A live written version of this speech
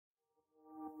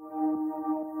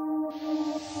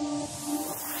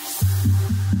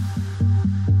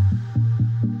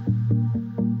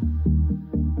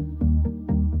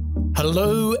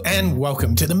Hello and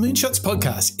welcome to the Moonshots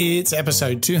Podcast. It's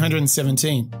episode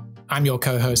 217. I'm your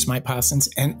co-host, Mike Parsons,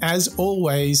 and as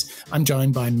always, I'm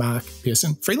joined by Mark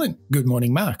Pearson-Freeland. Good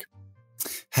morning, Mark.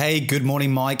 Hey, good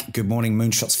morning, Mike. Good morning,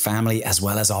 Moonshots family, as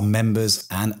well as our members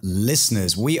and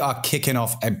listeners. We are kicking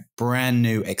off a brand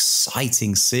new,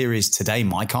 exciting series today,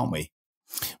 Mike, aren't we?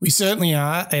 We certainly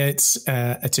are. It's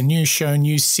a new show,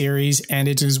 new series, and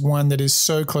it is one that is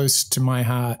so close to my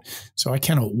heart. So I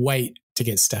cannot wait to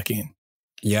get stuck in.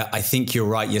 Yeah, I think you're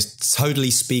right. You're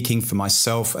totally speaking for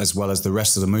myself as well as the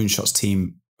rest of the Moonshots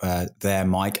team there,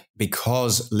 Mike,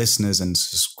 because listeners and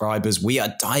subscribers, we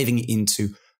are diving into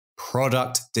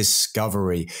product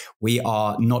discovery. We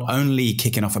are not only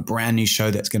kicking off a brand new show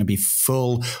that's going to be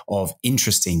full of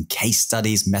interesting case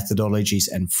studies, methodologies,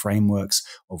 and frameworks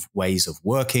of ways of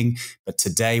working, but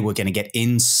today we're going to get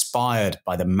inspired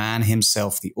by the man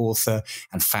himself, the author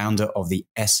and founder of the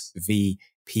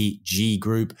SVPG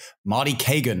Group, Marty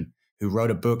Cagan, who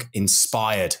wrote a book,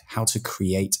 Inspired: How to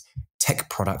Create Tech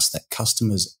Products That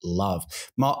Customers Love.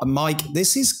 Mike,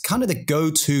 this is kind of the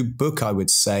go-to book, I would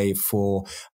say, for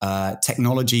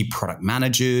technology product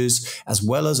managers, as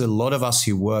well as a lot of us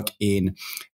who work in,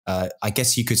 I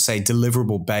guess you could say,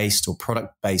 deliverable-based or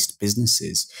product-based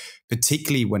businesses,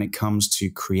 particularly when it comes to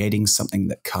creating something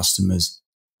that customers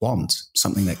want,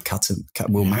 something that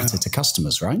will matter to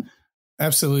customers, right?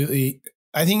 Absolutely.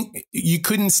 I think you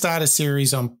couldn't start a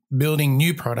series on building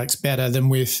new products better than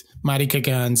with Marty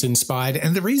Cagan's Inspired.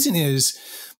 And the reason is,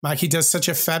 Mark, he does such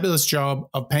a fabulous job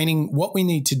of painting what we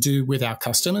need to do with our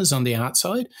customers on the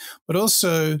outside, but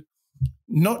also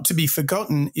not to be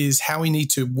forgotten is how we need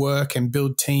to work and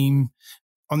build team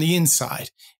on the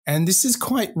inside. And this is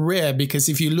quite rare because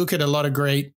if you look at a lot of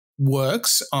great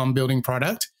works on building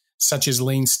product, such as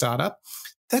Lean Startup,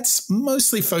 that's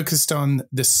mostly focused on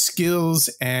the skills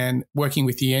and working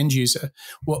with the end user.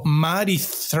 What Marty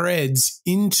threads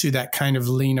into that kind of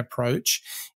lean approach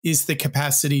is the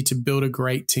capacity to build a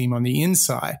great team on the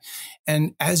inside.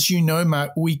 And as you know,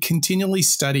 Mark, we continually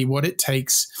study what it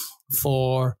takes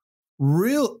for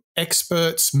real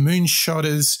experts,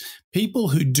 moonshotters, people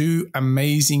who do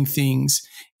amazing things.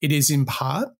 It is in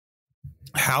part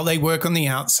how they work on the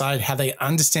outside, how they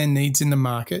understand needs in the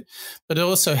market, but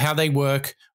also how they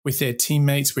work with their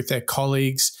teammates, with their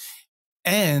colleagues,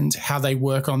 and how they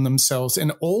work on themselves.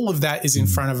 And all of that is in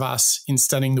front of us in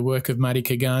studying the work of Marty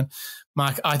Cagan.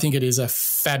 Mark, I think it is a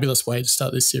fabulous way to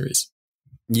start this series.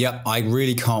 Yep, I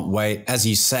really can't wait. As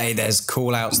you say, there's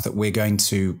call outs that we're going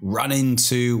to run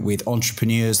into with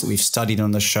entrepreneurs that we've studied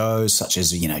on the show, such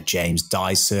as, James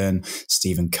Dyson,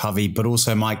 Stephen Covey, but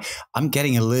also, Mike, I'm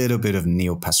getting a little bit of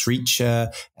Neil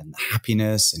Pasricha and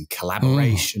happiness and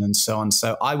collaboration and so on.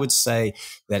 So I would say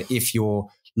that if you're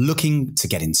looking to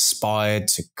get inspired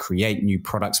to create new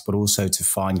products, but also to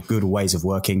find good ways of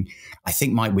working, I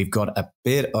think, Mike, we've got a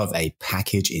bit of a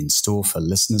package in store for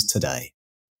listeners today.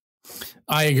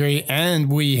 I agree. And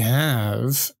we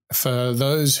have, for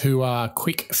those who are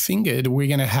quick-fingered, we're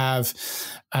going to have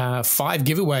 5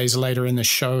 giveaways later in the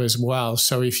show as well.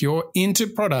 So if you're into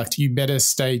product, you better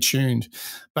stay tuned.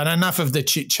 But enough of the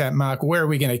chit-chat, Mark. Where are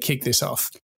we going to kick this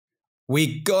off?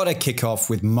 We got to kick off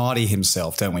with Marty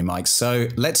himself, don't we, Mike? So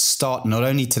let's start not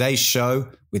only today's show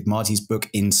with Marty's book,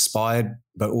 Inspired,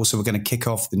 but also we're going to kick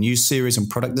off the new series on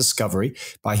product discovery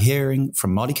by hearing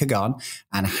from Marty Cagan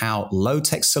and how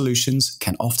low-tech solutions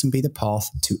can often be the path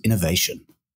to innovation.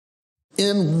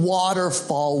 In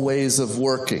waterfall ways of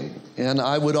working, and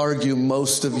I would argue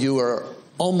most of you are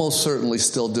almost certainly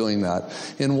still doing that.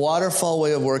 In waterfall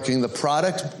way of working, the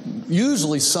product,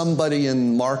 usually somebody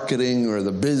in marketing or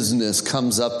the business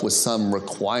comes up with some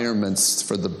requirements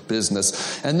for the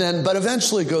business, but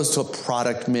eventually goes to a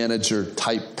product manager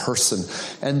type person,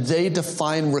 and they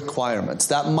define requirements.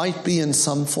 That might be in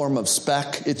some form of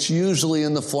spec. It's usually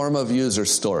in the form of user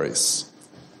stories.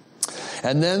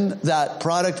 And then that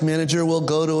product manager will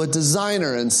go to a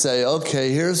designer and say, okay,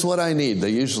 here's what I need.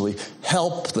 They usually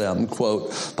help them,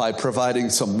 quote, by providing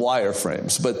some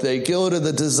wireframes. But they go to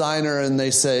the designer and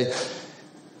they say,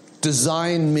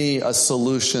 design me a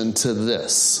solution to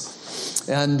this.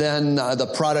 And then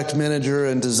the product manager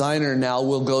and designer now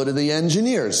will go to the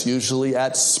engineers, usually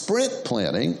at sprint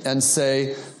planning, and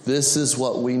say, this is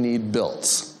what we need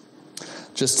built.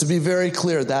 Just to be very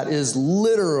clear, that is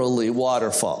literally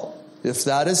waterfall. If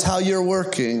that is how you're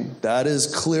working, that is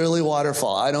clearly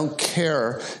waterfall. I don't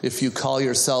care if you call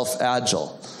yourself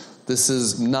agile. This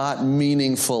is not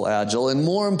meaningful agile. And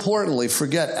more importantly,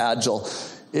 forget agile.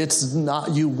 It's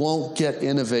not, you won't get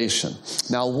innovation.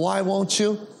 Now, why won't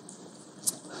you?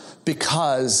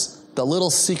 Because The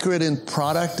little secret in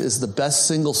product is the best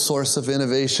single source of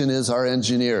innovation is our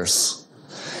engineers.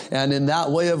 And in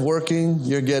that way of working,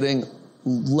 you're getting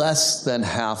less than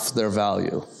half their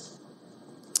value.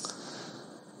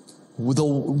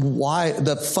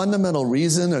 The fundamental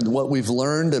reason and what we've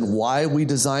learned and why we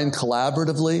design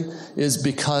collaboratively is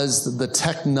because the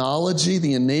technology,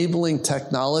 the enabling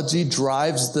technology,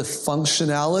 drives the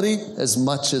functionality as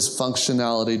much as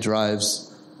functionality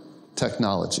drives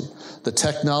technology. The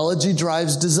technology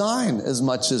drives design as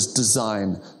much as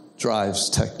design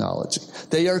drives technology.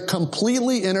 They are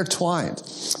completely intertwined.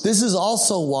 This is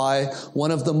also why one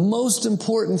of the most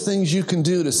important things you can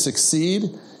do to succeed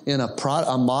in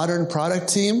a modern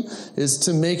product team is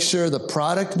to make sure the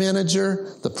product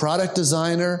manager, the product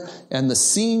designer, and the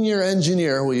senior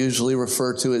engineer, we usually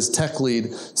refer to as tech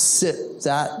lead, sit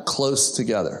that close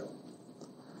together.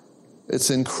 It's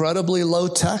incredibly low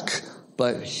tech,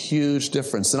 but huge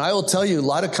difference. And I will tell you, a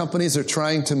lot of companies are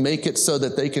trying to make it so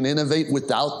that they can innovate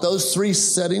without those three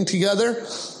sitting together.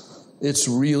 It's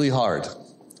really hard.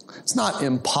 It's not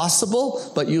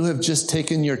impossible, but you have just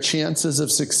taken your chances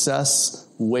of success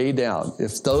way down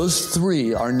if those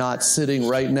three are not sitting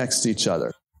right next to each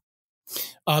other.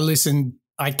 Listen,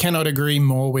 I cannot agree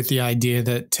more with the idea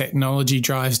that technology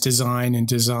drives design and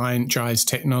design drives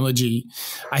technology.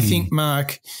 I think,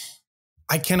 Mark,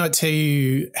 I cannot tell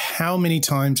you how many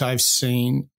times I've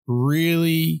seen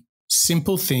really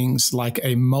simple things like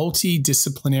a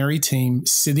multidisciplinary team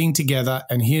sitting together,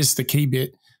 and here's the key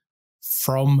bit,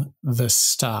 from the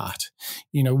start.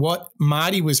 You know, what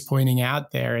Marty was pointing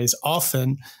out there is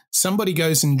often somebody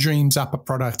goes and dreams up a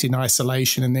product in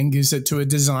isolation and then gives it to a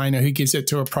designer who gives it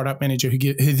to a product manager who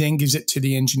then gives it to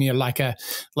the engineer like a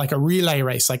relay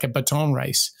race, like a baton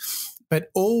race. But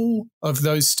all of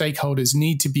those stakeholders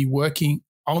need to be working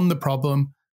on the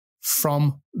problem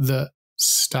from the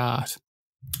start.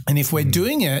 And if we're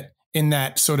doing it in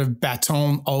that sort of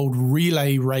baton old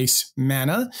relay race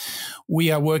manner,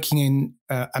 we are working in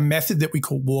a method that we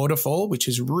call waterfall, which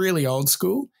is really old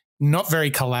school, not very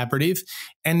collaborative.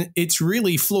 And it's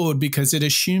really flawed because it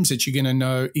assumes that you're going to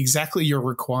know exactly your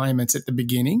requirements at the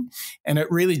beginning. And it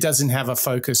really doesn't have a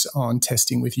focus on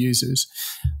testing with users.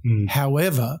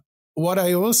 However, what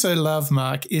I also love,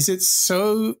 Mark, is it's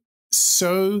so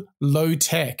low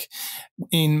tech.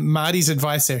 In Marty's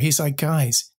advice there, he's like,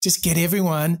 guys, just get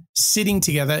everyone sitting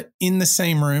together in the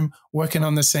same room, working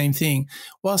on the same thing.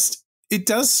 Whilst it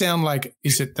does sound like,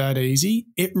 is it that easy?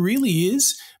 It really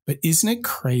is. But isn't it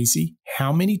crazy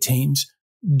how many teams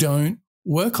don't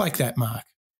work like that, Mark?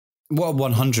 Well,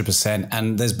 100%.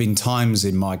 And there's been times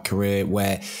in my career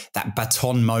where that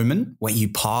baton moment where you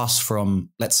pass from,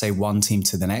 let's say, one team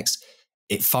to the next,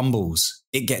 it fumbles,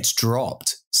 it gets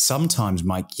dropped. Sometimes,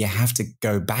 Mike, you have to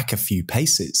go back a few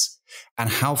paces. And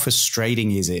how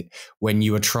frustrating is it when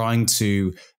you are trying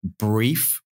to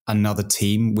brief another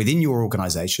team within your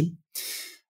organization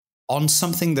on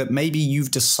something that maybe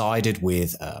you've decided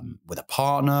with a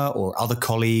partner or other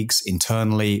colleagues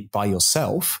internally by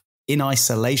yourself in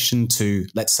isolation to,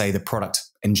 let's say, the product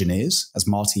engineers, as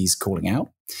Marty's calling out,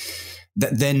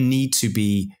 that then need to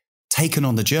be taken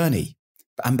on the journey.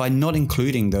 And by not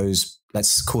including those,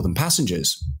 let's call them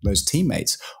passengers, those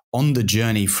teammates, on the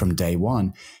journey from day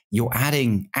one, you're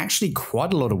adding actually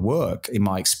quite a lot of work, in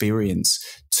my experience,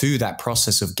 to that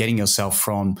process of getting yourself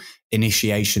from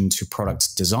initiation to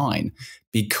product design,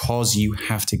 because you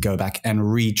have to go back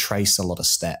and retrace a lot of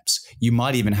steps. You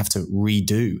might even have to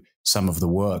redo some of the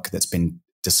work that's been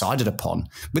decided upon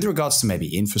with regards to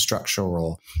maybe infrastructure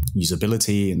or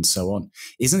usability and so on.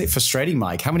 Isn't it frustrating,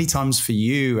 Mike? How many times for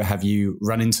you have you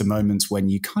run into moments when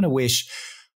you kind of wish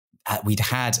we'd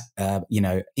had,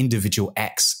 individual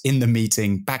X in the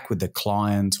meeting back with the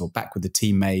client or back with the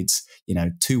teammates,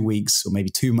 2 weeks or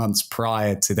maybe 2 months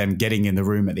prior to them getting in the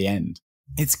room at the end?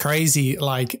 It's crazy,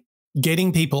 like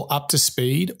getting people up to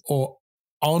speed or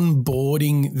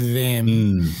onboarding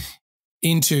them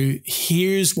into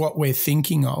here's what we're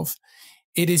thinking of.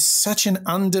 It is such an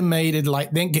underestimated,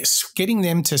 getting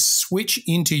them to switch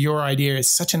into your idea is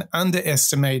such an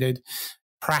underestimated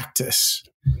practice.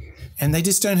 And they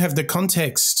just don't have the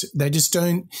context. They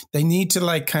need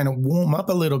to kind of warm up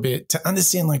a little bit to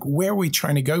understand where are we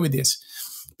trying to go with this.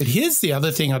 But here's the other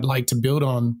thing I'd like to build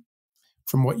on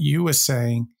from what you were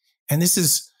saying. And this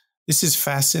is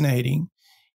fascinating.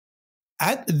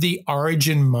 At the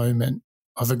origin moment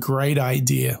of a great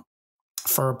idea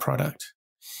for a product,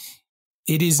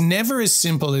 it is never as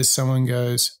simple as someone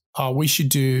goes, oh, we should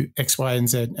do X, Y, and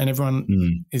Z. And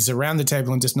everyone is around the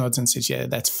table and just nods and says, yeah,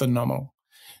 that's phenomenal.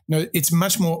 No, it's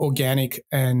much more organic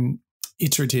and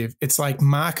iterative. It's like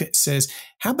Mark says,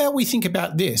 how about we think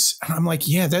about this? And I'm like,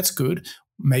 yeah, that's good.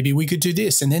 Maybe we could do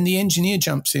this. And then the engineer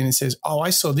jumps in and says, oh, I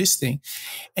saw this thing.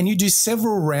 And you do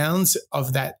several rounds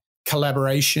of that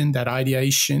collaboration, that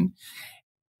ideation.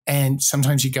 And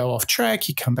sometimes you go off track,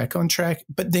 you come back on track,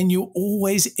 but then you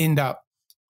always end up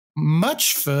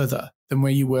much further than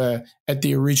where you were at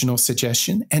the original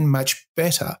suggestion, and much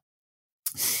better.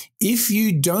 If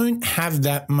you don't have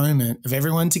that moment of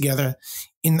everyone together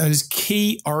in those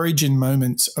key origin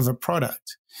moments of a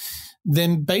product,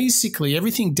 then basically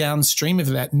everything downstream of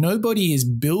that, nobody is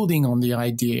building on the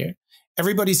idea.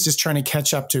 Everybody's just trying to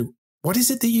catch up to, what is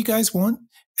it that you guys want?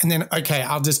 And then, okay,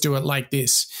 I'll just do it like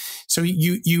this. So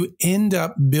you end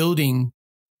up building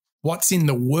what's in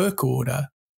the work order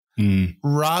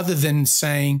rather than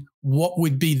saying what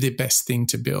would be the best thing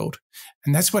to build.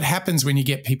 And that's what happens when you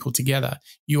get people together.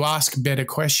 You ask better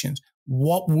questions.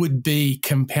 What would be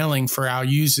compelling for our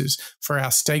users, for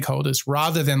our stakeholders,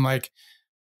 rather than like,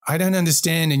 I don't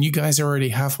understand and you guys are already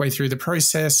halfway through the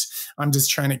process. I'm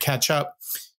just trying to catch up.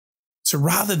 So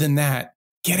rather than that,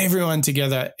 get everyone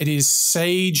together. It is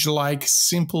sage-like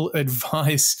simple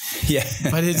advice. Yeah.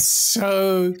 But it's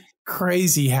so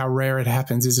crazy how rare it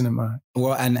happens, isn't it, Mark?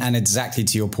 Well, and exactly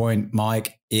to your point,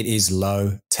 Mike, it is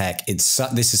low tech. This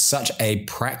is such a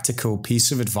practical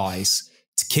piece of advice.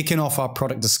 It's kicking off our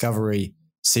product discovery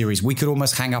series. We could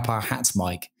almost hang up our hats,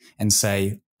 Mike, and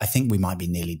say, I think we might be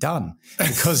nearly done,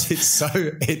 because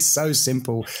it's so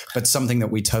simple, but something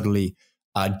that we totally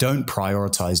don't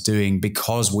prioritize doing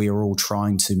because we are all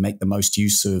trying to make the most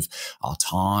use of our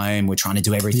time. We're trying to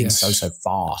do everything so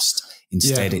fast.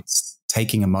 Instead, it's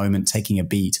taking a moment, taking a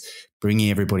beat, bringing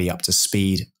everybody up to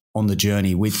speed on the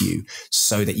journey with you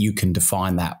so that you can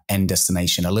define that end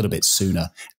destination a little bit sooner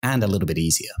and a little bit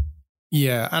easier.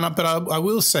 Yeah, but I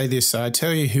will say this. I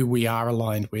tell you who we are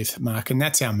aligned with, Mark, and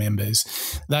that's our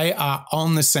members. They are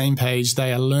on the same page.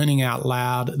 They are learning out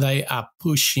loud. They are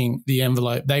pushing the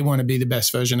envelope. They want to be the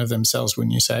best version of themselves,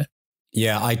 wouldn't you say?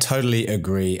 Yeah, I totally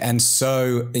agree. And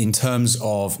so in terms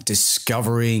of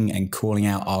discovering and calling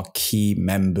out our key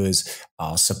members,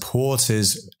 our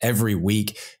supporters every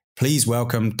week, please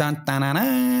welcome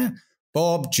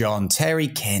Bob, John, Terry,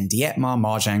 Ken, Dietmar,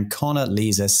 Marjan, Connor,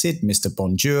 Lisa, Sid, Mr.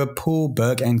 Bonjour, Paul,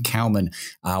 Berg, and Kalman,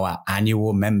 our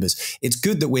annual members. It's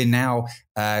good that we're now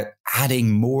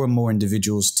adding more and more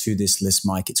individuals to this list,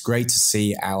 Mike. It's great to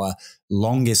see our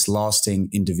longest lasting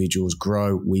individuals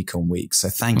grow week on week. So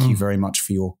thank you very much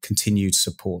for your continued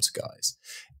support, guys.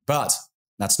 But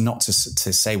that's not to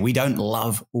say we don't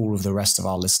love all of the rest of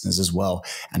our listeners as well,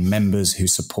 and members who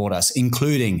support us,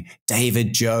 including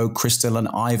David, Joe, Crystal and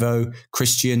Ivo,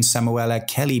 Christian, Samuela,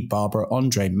 Kelly, Barbara,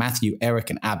 Andre, Matthew,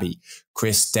 Eric and Abby,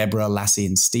 Chris, Deborah, Lassie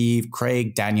and Steve,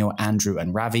 Craig, Daniel, Andrew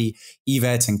and Ravi,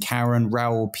 Yvette and Karen,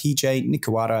 Raul, PJ,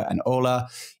 Nikawara and Ola,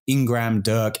 Ingram,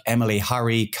 Dirk, Emily,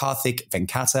 Hari, Karthik,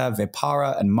 Venkata,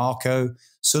 Vipara and Marco,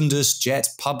 Sundus, Jet,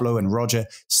 Pablo and Roger,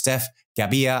 Steph,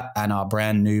 Gabia, and our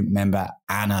brand new member,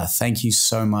 Anna. Thank you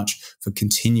so much for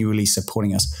continually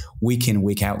supporting us week in,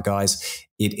 week out, guys.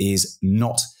 It is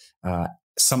not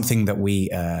something that we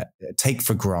take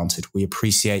for granted. We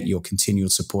appreciate your continual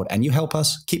support and you help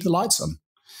us keep the lights on.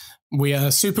 We are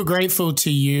super grateful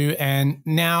to you. And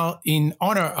now, in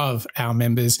honor of our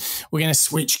members, we're going to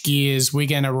switch gears. We're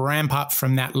going to ramp up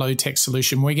from that low-tech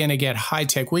solution. We're going to get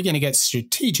high-tech. We're going to get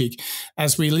strategic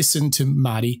as we listen to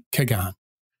Marty Cagan.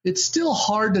 It's still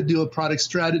hard to do a product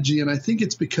strategy, and I think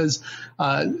it's because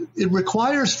it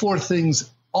requires four things,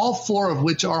 all four of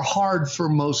which are hard for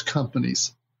most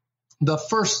companies. The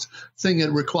first thing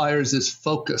it requires is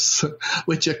focus,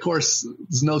 which, of course,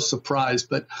 is no surprise,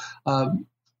 but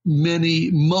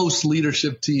most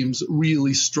leadership teams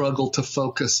really struggle to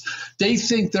focus. They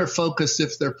think they're focused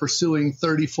if they're pursuing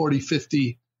 30, 40,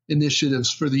 50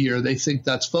 initiatives for the year. They think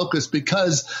that's focus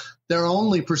because they're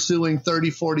only pursuing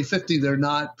 30, 40, 50. They're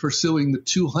not pursuing the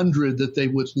 200 that they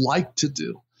would like to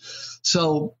do.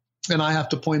 So, and I have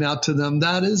to point out to them,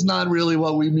 that is not really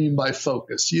what we mean by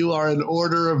focus. You are an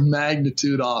order of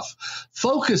magnitude off.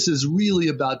 Focus is really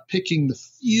about picking the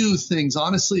few things.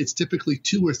 Honestly, it's typically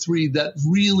 2 or 3 that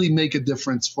really make a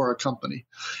difference for a company.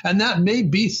 And that may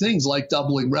be things like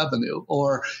doubling revenue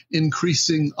or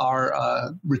increasing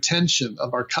our retention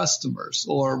of our customers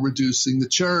or reducing the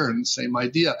churn, same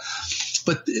idea.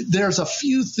 But there's a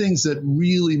few things that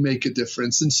really make a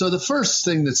difference. And so the first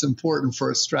thing that's important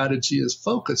for a strategy is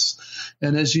focus.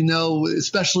 And as you know,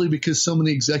 especially because so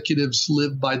many executives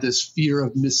live by this fear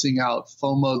of missing out,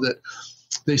 FOMO, that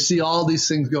they see all these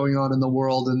things going on in the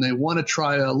world and they want to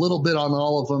try a little bit on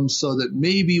all of them so that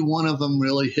maybe one of them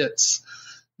really hits.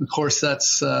 Of course,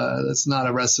 that's not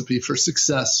a recipe for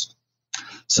success.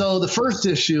 So the first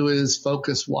issue is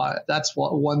focus. Why? That's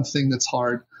one thing that's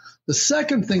hard. The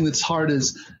second thing that's hard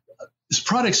is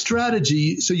product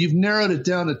strategy. So you've narrowed it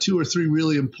down to 2 or 3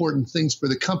 really important things for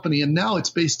the company. And now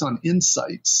it's based on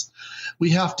insights.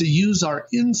 We have to use our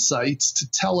insights to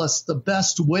tell us the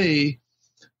best way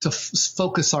to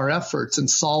focus our efforts and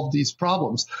solve these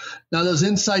problems. Now, those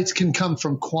insights can come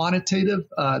from quantitative.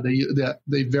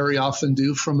 They very often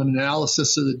do from an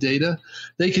analysis of the data.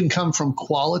 They can come from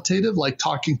qualitative, like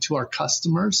talking to our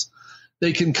customers.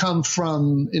 They can come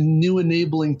from new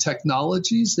enabling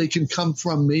technologies. They can come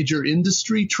from major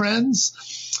industry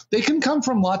trends. They can come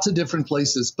from lots of different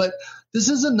places. But this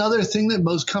is another thing that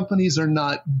most companies are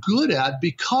not good at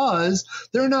because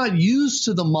they're not used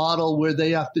to the model where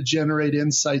they have to generate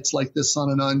insights like this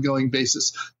on an ongoing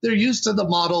basis. They're used to the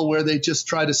model where they just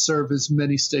try to serve as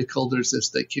many stakeholders as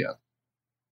they can.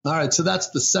 All right, so that's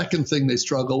the second thing they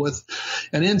struggle with.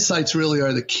 And insights really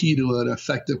are the key to an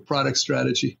effective product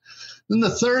strategy. Then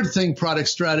the third thing product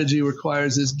strategy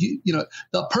requires is,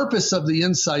 the purpose of the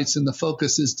insights and the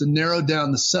focus is to narrow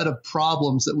down the set of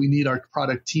problems that we need our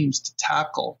product teams to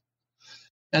tackle.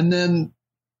 And then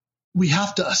we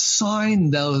have to assign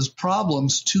those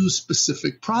problems to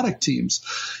specific product teams.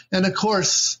 And of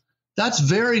course, that's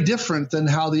very different than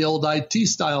how the old IT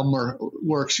style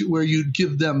works, where you'd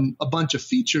give them a bunch of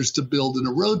features to build in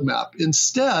a roadmap.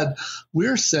 Instead,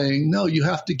 we're saying, no, you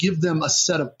have to give them a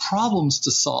set of problems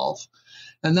to solve.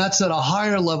 And that's at a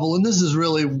higher level. And this is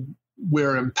really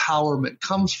where empowerment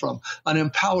comes from. An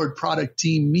empowered product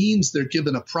team means they're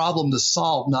given a problem to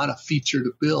solve, not a feature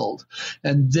to build.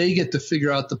 And they get to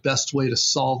figure out the best way to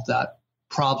solve that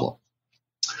problem.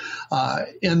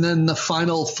 And then the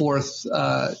final fourth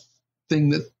thing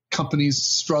that companies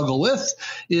struggle with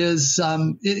is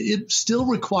it still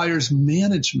requires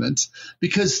management,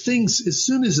 because things, as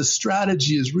soon as a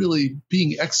strategy is really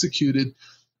being executed,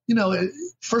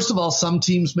 first of all, some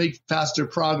teams make faster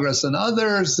progress than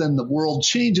others, then the world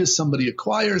changes, somebody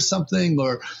acquires something,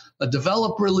 or a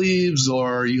developer leaves,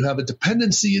 or you have a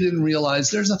dependency you didn't realize.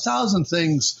 There's 1,000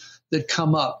 things that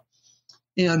come up.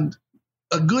 And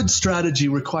a good strategy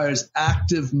requires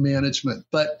active management.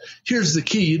 But here's the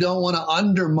key. You don't want to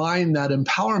undermine that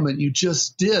empowerment you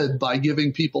just did by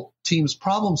giving teams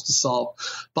problems to solve,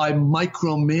 by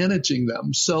micromanaging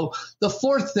them. So the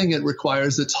fourth thing it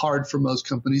requires that's hard for most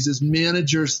companies is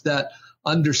managers that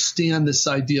understand this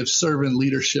idea of servant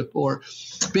leadership, or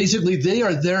basically they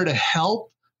are there to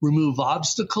help remove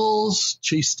obstacles,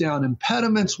 chase down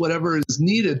impediments, whatever is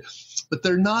needed, but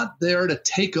they're not there to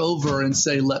take over and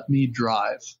say, let me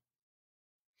drive.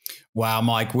 Wow,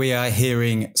 Mike, we are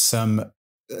hearing some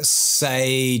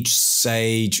sage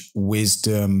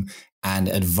wisdom and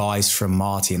advice from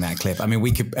Marty in that clip. I mean,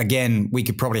 we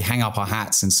could probably hang up our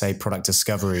hats and say product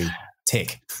discovery,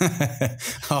 tick,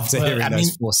 after hearing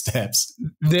those 4 steps.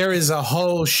 There is a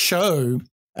whole show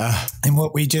in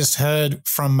what we just heard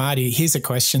from Marty. Here's a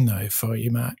question, though, for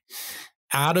you, Mark.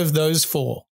 Out of those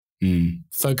 4,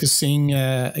 focusing,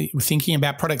 thinking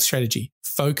about product strategy,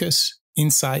 focus,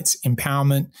 insights,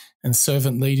 empowerment, and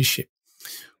servant leadership,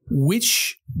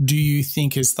 which do you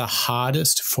think is the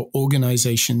hardest for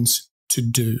organizations to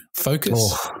do?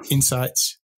 Focus,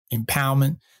 insights,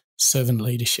 empowerment, servant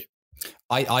leadership.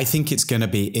 I think it's going to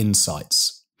be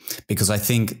insights. Because I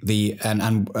think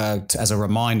as a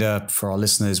reminder for our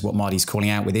listeners, what Marty's calling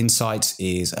out with insights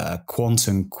is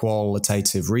quantum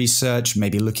qualitative research,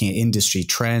 maybe looking at industry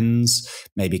trends,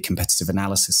 maybe competitive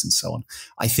analysis and so on.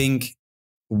 I think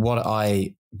what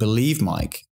I believe,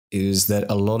 Mike, is that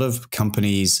a lot of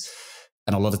companies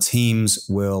and a lot of teams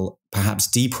will perhaps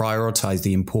deprioritize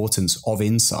the importance of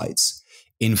insights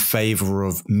in favor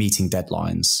of meeting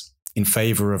deadlines, in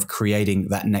favor of creating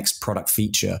that next product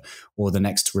feature or the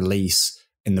next release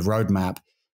in the roadmap.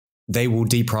 They will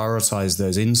deprioritize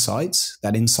those insights,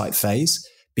 that insight phase,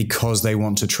 because they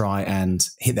want to try and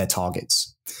hit their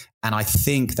targets. And I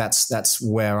think that's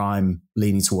where I'm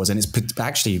leaning towards. And it's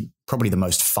actually probably the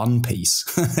most fun piece,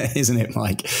 isn't it,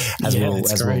 Mike? As we'll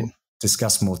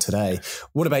discuss more today.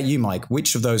 What about you, Mike?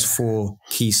 Which of those 4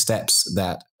 key steps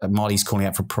that Marty's calling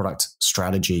out for product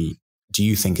strategy do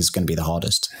you think is going to be the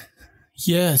hardest?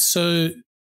 Yeah. So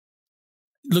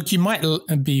look, you might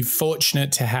be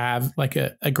fortunate to have like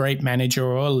a great manager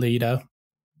or a leader,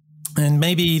 and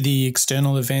maybe the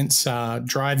external events are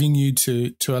driving you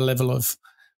to a level of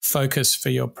focus for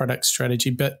your product strategy.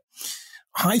 But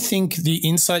I think the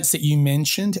insights that you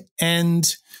mentioned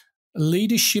and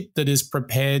leadership that is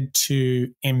prepared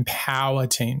to empower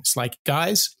teams, like,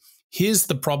 guys, here's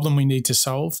the problem we need to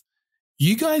solve.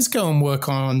 You guys go and work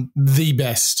on the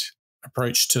best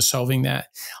approach to solving that.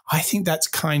 I think that's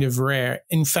kind of rare.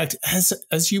 In fact,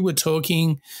 as you were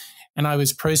talking and I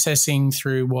was processing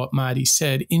through what Marty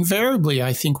said, invariably,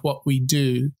 I think what we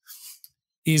do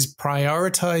is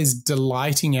prioritize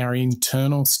delighting our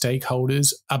internal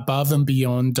stakeholders above and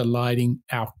beyond delighting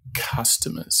our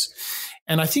customers.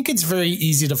 And I think it's very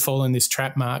easy to fall in this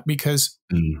trap, Mark, because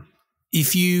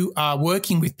if you are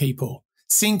working with people,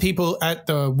 seeing people at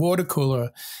the water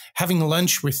cooler, having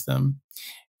lunch with them,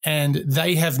 and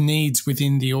they have needs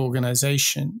within the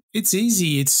organization, it's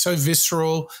easy. It's so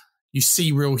visceral. You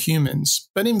see real humans.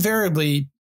 But invariably,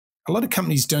 a lot of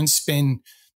companies don't spend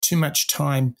too much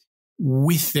time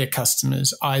with their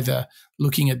customers, either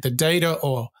looking at the data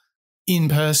or in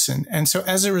person. And so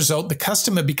as a result, the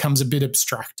customer becomes a bit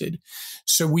abstracted.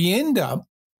 So we end up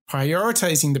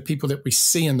prioritizing the people that we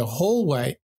see in the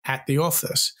hallway at the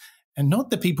office and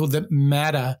not the people that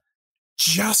matter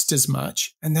just as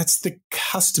much. And that's the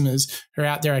customers who are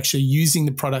out there actually using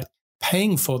the product,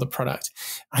 paying for the product.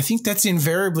 I think that's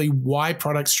invariably why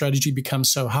product strategy becomes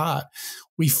so hard.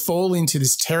 We fall into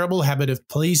this terrible habit of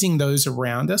pleasing those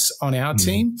around us on our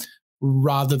team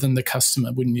rather than the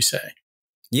customer, wouldn't you say?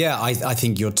 Yeah, I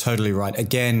think you're totally right.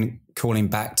 Again, calling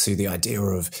back to the idea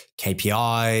of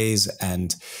KPIs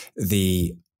and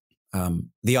the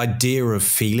idea of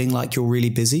feeling like you're really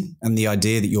busy and the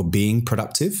idea that you're being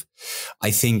productive.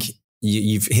 I think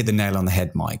you've hit the nail on the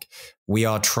head, Mike. We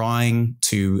are trying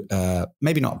to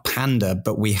maybe not pander,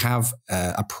 but we have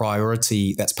a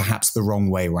priority that's perhaps the wrong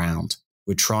way round.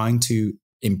 We're trying to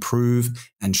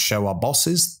improve and show our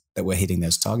bosses that we're hitting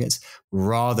those targets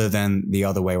rather than the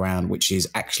other way around, which is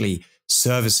actually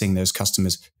servicing those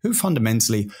customers who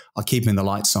fundamentally are keeping the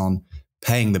lights on,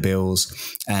 paying the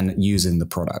bills and using the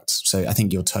products. So I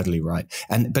think you're totally right.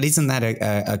 But isn't that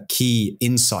a key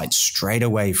insight straight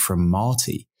away from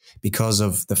Marty? Because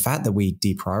of the fact that we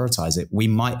deprioritize it, we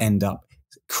might end up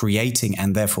creating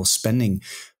and therefore spending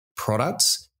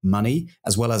products, money,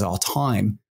 as well as our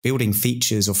time building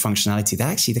features or functionality that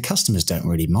actually the customers don't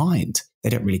really mind. They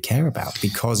don't really care about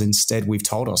because instead we've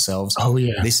told ourselves,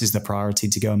 this is the priority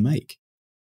to go and make.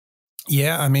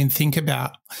 Yeah, I mean, think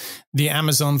about the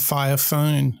Amazon Fire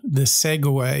Phone, the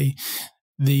Segway,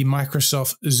 the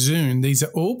Microsoft Zune. These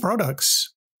are all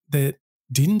products that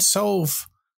didn't solve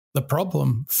the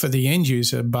problem for the end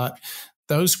user, but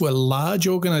those were large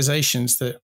organizations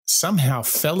that somehow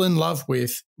fell in love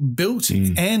with, built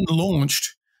and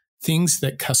launched things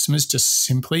that customers just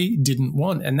simply didn't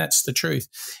want. And that's the truth.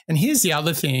 And here's the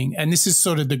other thing, and this is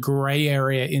sort of the gray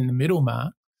area in the middle,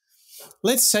 Mark.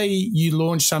 Let's say you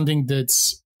launch something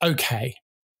that's okay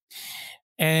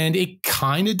and it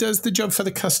kind of does the job for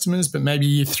the customers, but maybe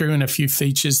you threw in a few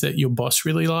features that your boss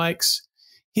really likes.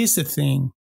 Here's the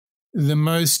thing. The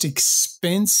most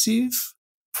expensive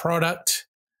product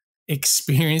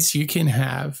experience you can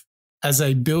have as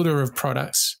a builder of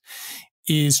products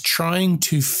is trying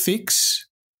to fix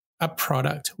a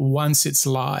product once it's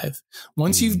live,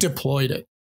 once you've deployed it.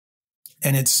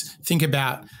 And think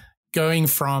about going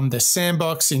from the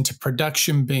sandbox into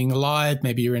production, being live.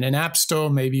 Maybe you're in an app store,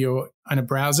 maybe you're on a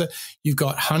browser. You've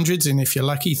got hundreds, and if you're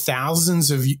lucky,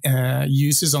 thousands of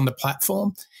users on the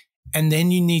platform. And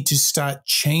then you need to start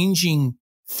changing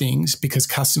things because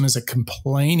customers are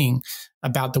complaining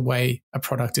about the way a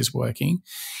product is working.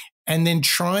 And then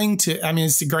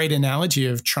it's a great analogy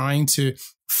of trying to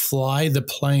fly the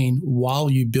plane while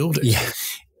you build it. Yeah.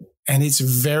 And it's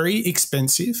very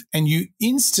expensive. And you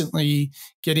instantly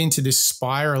get into this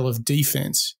spiral of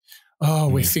defense. Oh,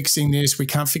 we're fixing this. We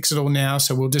can't fix it all now.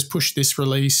 So we'll just push this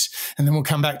release and then we'll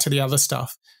come back to the other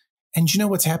stuff. And you know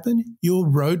what's happened? Your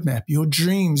roadmap, your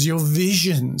dreams, your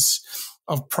visions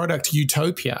of product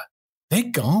utopia, they're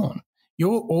gone.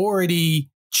 You're already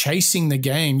chasing the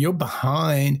game. You're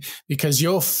behind because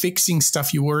you're fixing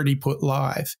stuff you already put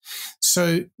live.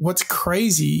 So what's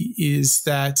crazy is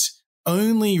that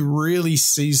only really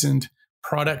seasoned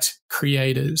product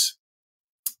creators,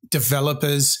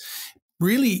 developers,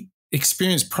 really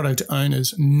experienced product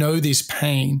owners know this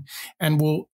pain and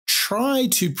will try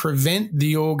to prevent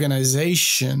the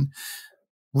organization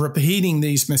repeating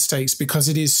these mistakes because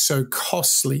it is so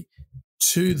costly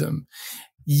to them.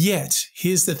 Yet,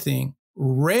 here's the thing.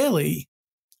 Rarely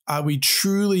are we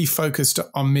truly focused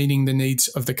on meeting the needs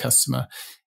of the customer.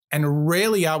 And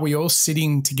rarely are we all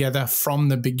sitting together from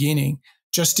the beginning.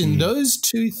 Just in those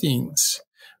two things,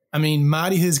 I mean,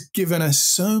 Marty has given us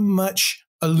so much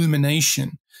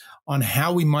illumination on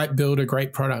how we might build a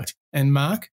great product. And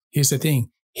Mark, here's the thing.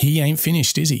 He ain't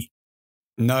finished, is he?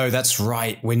 No, that's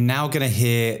right. We're now going to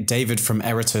hear David from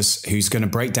Eritus, who's going to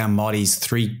break down Marty's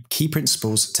 3 key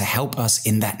principles to help us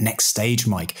in that next stage,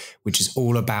 Mike, which is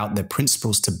all about the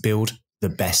principles to build the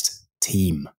best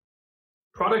team.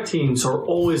 Product teams are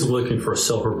always looking for a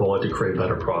silver bullet to create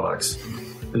better products.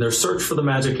 In their search for the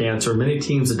magic answer, many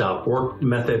teams adopt work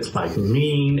methods like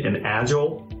Lean and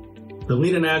Agile. The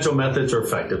Lean and Agile methods are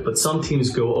effective, but some teams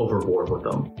go overboard with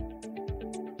them.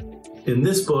 In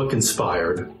this book,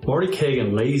 Inspired, Marty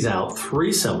Cagan lays out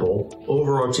 3 simple,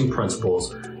 overarching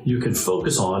principles you can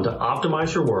focus on to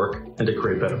optimize your work and to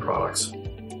create better products.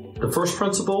 The first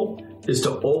principle is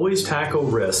to always tackle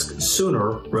risk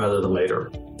sooner rather than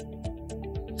later.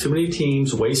 Too many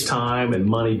teams waste time and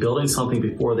money building something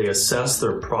before they assess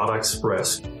their product's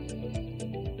risk.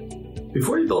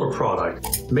 Before you build a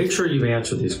product, make sure you've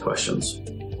answered these questions.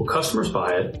 Will customers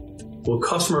buy it? Will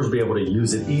customers be able to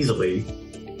use it easily?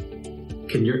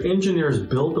 Can your engineers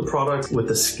build the product with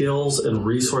the skills and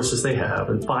resources they have?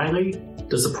 And finally,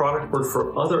 does the product work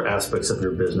for other aspects of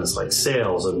your business like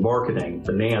sales and marketing,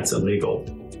 finance, and legal?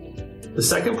 The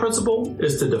second principle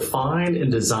is to define and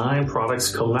design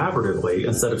products collaboratively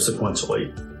instead of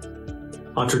sequentially.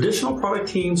 On traditional product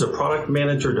teams, a product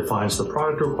manager defines the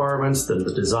product requirements, then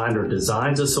the designer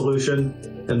designs a solution,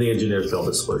 and the engineers build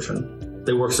a solution.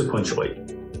 They work sequentially.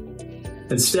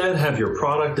 Instead, have your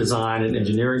product design and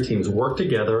engineering teams work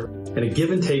together in a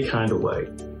give-and-take kind of way.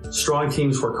 Strong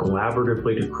teams work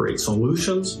collaboratively to create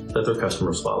solutions that their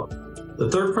customers love. The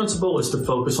third principle is to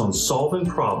focus on solving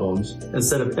problems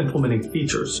instead of implementing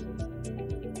features.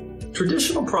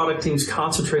 Traditional product teams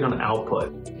concentrate on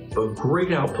output, but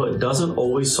great output doesn't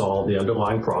always solve the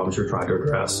underlying problems you're trying to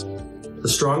address. The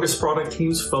strongest product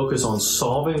teams focus on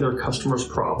solving their customers'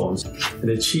 problems and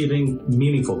achieving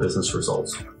meaningful business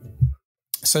results.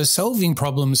 So solving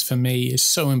problems for me is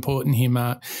so important here,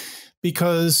 Mark,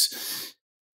 because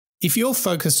if you're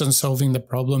focused on solving the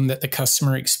problem that the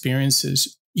customer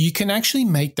experiences, you can actually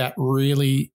make that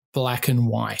really black and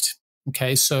white.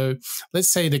 Okay, so let's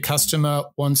say the customer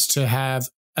wants to have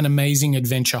an amazing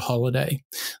adventure holiday.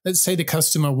 Let's say the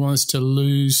customer wants to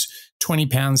lose 20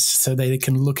 pounds so they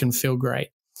can look and feel great.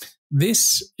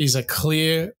 This is a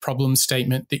clear problem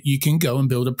statement that you can go and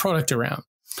build a product around.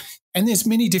 And there's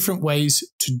many different ways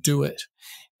to do it.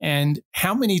 And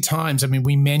how many times, I mean,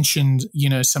 we mentioned,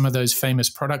 some of those famous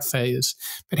product failures,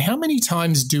 but how many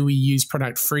times do we use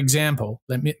product? For example,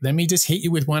 let me just hit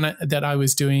you with one that I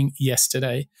was doing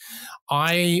yesterday.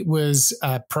 I was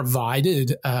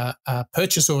provided a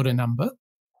purchase order number.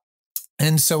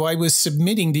 And so I was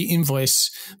submitting the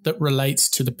invoice that relates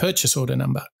to the purchase order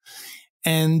number.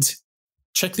 And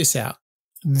check this out.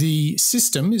 The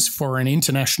system is for an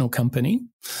international company.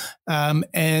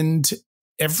 And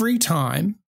every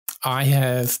time I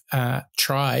have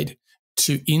tried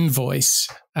to invoice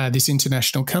this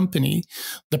international company,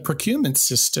 the procurement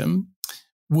system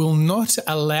will not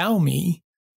allow me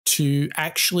to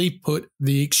actually put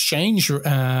the exchange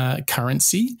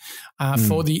currency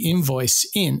for the invoice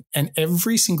in. And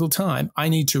every single time I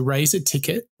need to raise a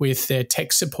ticket with their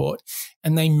tech support,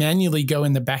 and they manually go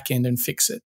in the back end and fix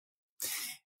it.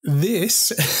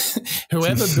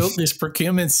 Whoever built this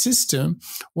procurement system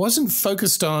wasn't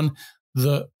focused on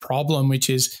the problem,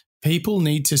 which is people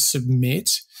need to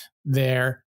submit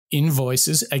their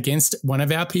invoices against one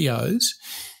of our POs.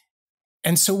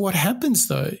 And so what happens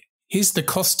though, here's the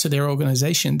cost to their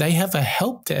organization. They have a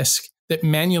help desk that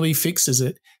manually fixes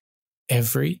it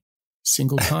every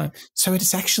single time. So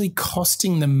it's actually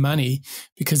costing them money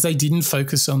because they didn't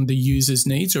focus on the user's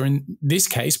needs, or in this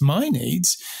case, my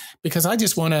needs, because I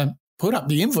just want to put up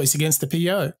the invoice against the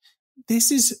PO. This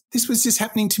was just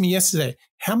happening to me yesterday.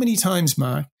 How many times,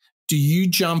 Mark, do you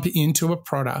jump into a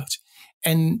product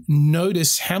and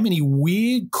notice how many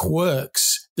weird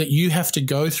quirks that you have to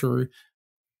go through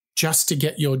just to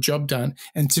get your job done?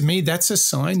 And to me, that's a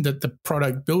sign that the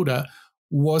product builder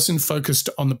wasn't focused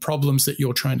on the problems that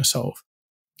you're trying to solve.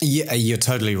 Yeah, you're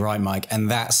totally right, Mike. And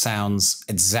that sounds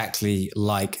exactly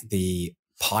like the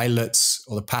pilots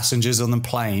or the passengers on the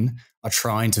plane are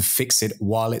trying to fix it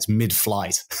while it's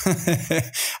mid-flight.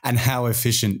 And how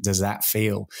efficient does that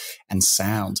feel and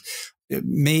sound?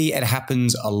 Me, it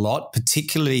happens a lot,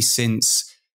 particularly since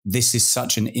this is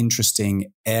such an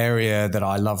interesting area that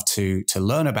I love to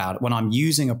learn about. When I'm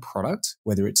using a product,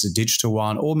 whether it's a digital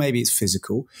one or maybe it's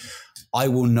physical, I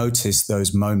will notice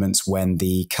those moments when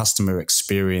the customer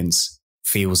experience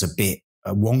feels a bit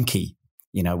wonky.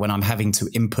 When I'm having to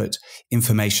input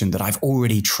information that I've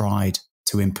already tried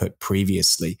to input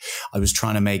previously. I was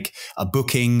trying to make a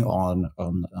booking on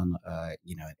an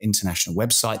international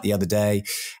website the other day,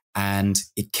 and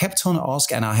it kept on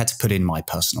asking, and I had to put in my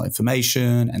personal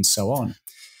information and so on.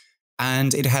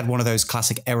 And it had one of those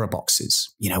classic error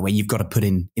boxes, where you've got to put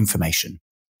in information.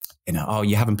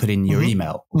 You haven't put in your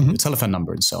email, your telephone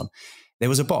number, and so on. There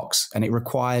was a box, and it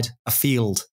required a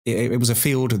field. It was a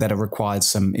field that required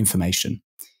some information.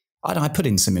 I put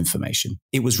in some information.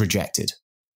 It was rejected.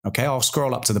 Okay, I'll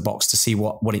scroll up to the box to see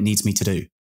what it needs me to do.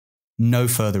 No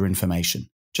further information.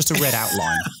 Just a red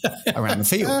outline around the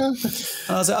field. And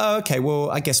I was like, okay, well,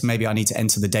 I guess maybe I need to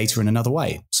enter the data in another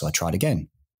way. So I tried again.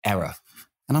 Error.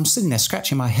 And I'm sitting there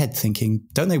scratching my head thinking,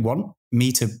 don't they want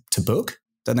me to book?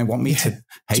 Don't they want me to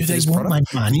pay for this product? Do they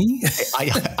want my money?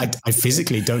 I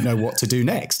physically don't know what to do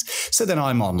next. So then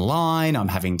I'm online. I'm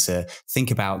having to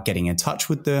think about getting in touch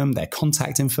with them, their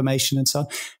contact information and so on.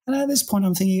 And at this point,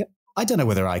 I'm thinking, I don't know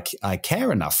whether I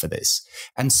care enough for this.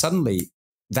 And suddenly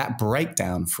that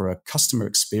breakdown for a customer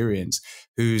experience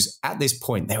who's at this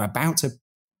point, they're about to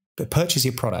purchase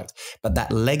your product, but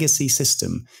that legacy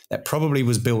system that probably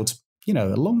was built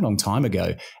a long, long time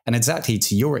ago. And exactly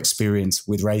to your experience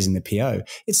with raising the PO,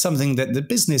 it's something that the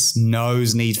business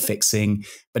knows need fixing,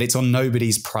 but it's on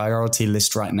nobody's priority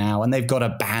list right now. And they've got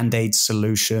a Band-Aid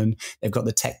solution. They've got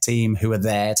the tech team who are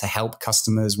there to help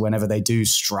customers whenever they do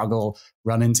struggle,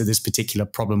 run into this particular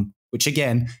problem, which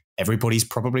again, everybody's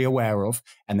probably aware of,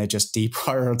 and they're just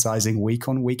deprioritizing week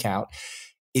on, week out.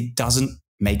 It doesn't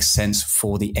make sense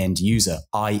for the end user,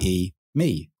 i.e.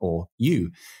 me or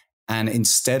you. And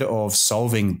instead of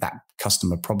solving that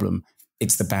customer problem,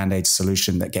 it's the Band-Aid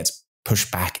solution that gets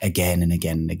pushed back again and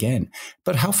again and again.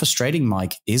 But how frustrating,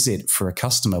 Mike, is it for a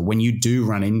customer when you do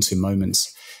run into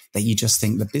moments that you just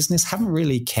think the business haven't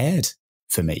really cared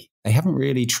for me? They haven't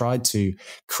really tried to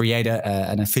create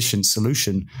an efficient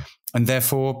solution. And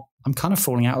therefore, I'm kind of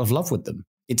falling out of love with them.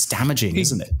 It's damaging,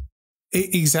 isn't it?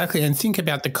 Exactly. And think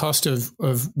about the cost of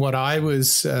what I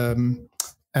was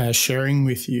sharing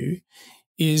with you.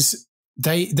 Is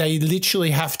they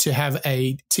literally have to have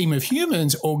a team of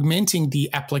humans augmenting the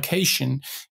application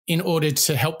in order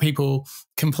to help people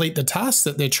complete the tasks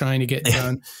that they're trying to get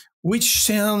done, which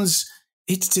sounds,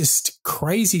 it's just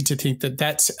crazy to think that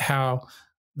that's how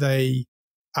they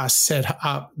are set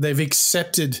up. They've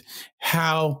accepted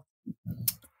how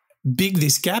big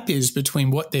this gap is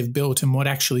between what they've built and what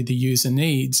actually the user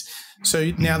needs.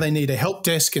 So now they need a help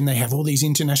desk and they have all these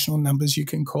international numbers you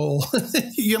can call.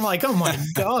 You're like, oh my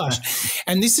gosh.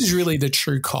 And this is really the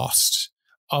true cost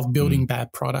of building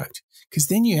bad product, because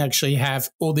then you actually have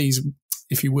all these,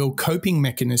 if you will, coping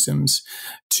mechanisms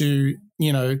to,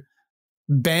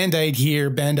 Band-Aid here,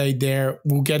 Band-Aid there,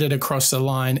 we'll get it across the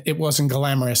line. It wasn't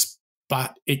glamorous,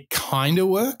 but it kind of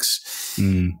works.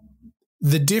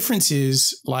 The difference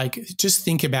is, just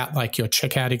think about your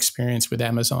checkout experience with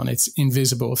Amazon. It's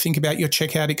invisible. Think about your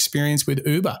checkout experience with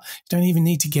Uber. You don't even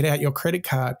need to get out your credit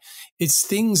card. It's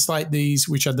things like these,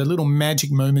 which are the little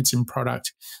magic moments in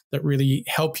product that really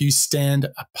help you stand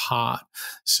apart.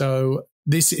 So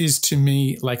this is, to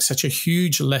me, such a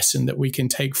huge lesson that we can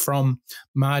take from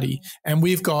Marty. And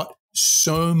we've got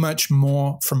so much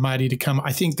more from Marty to come.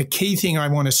 I think the key thing I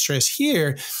want to stress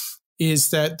here is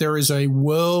that there is a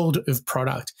world of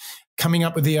product, coming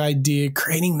up with the idea,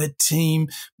 creating the team,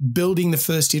 building the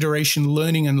first iteration,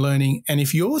 learning and learning. And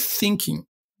if you're thinking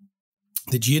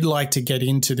that you'd like to get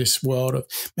into this world of,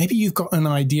 maybe you've got an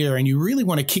idea and you really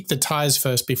want to kick the tires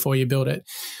first before you build it,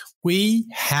 we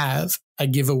have a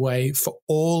giveaway for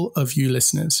all of you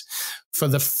listeners. For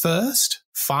the first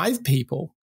 5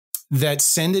 people that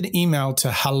send an email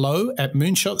to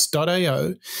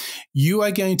hello@moonshots.io, you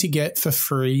are going to get for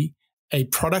free a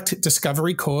product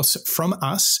discovery course from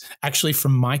us, actually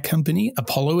from my company,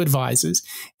 Apollo Advisors.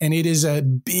 And it is a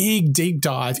big, deep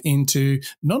dive into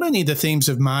not only the themes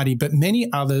of Marty, but many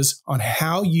others on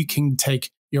how you can take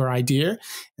your idea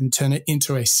and turn it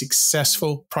into a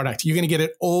successful product. You're going to get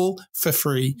it all for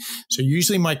free. So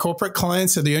usually my corporate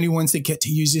clients are the only ones that get to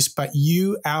use this, but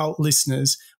you, our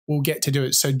listeners, will get to do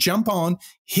it. So jump on,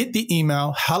 hit the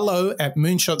email,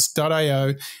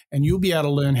 hello@moonshots.io, and you'll be able to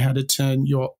learn how to turn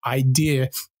your idea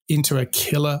into a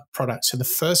killer product. So the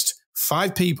first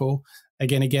 5 people are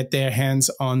going to get their hands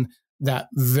on that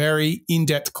very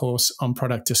in-depth course on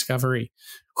product discovery.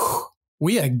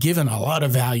 We are given a lot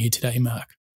of value today, Mark.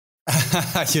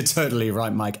 You're totally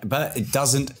right, Mike. But it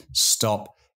doesn't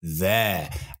stop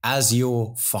there. As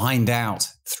you'll find out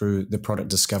through the product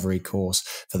discovery course,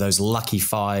 for those lucky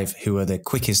 5 who are the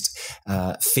quickest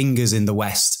fingers in the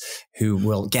West who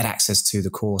will get access to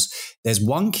the course, there's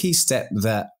one key step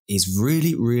that is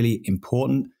really, really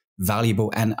important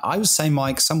valuable, and I would say,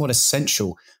 Mike, somewhat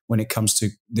essential when it comes to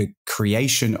the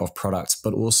creation of products,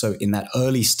 but also in that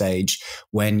early stage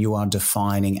when you are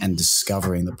defining and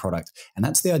discovering the product. And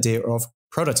that's the idea of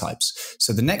prototypes.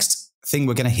 So the next thing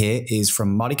we're going to hear is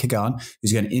from Marty Cagan,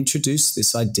 who's going to introduce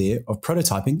this idea of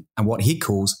prototyping and what he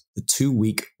calls the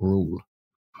 2-week rule.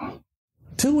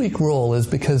 2-week rule is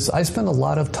because I spend a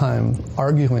lot of time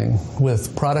arguing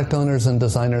with product owners and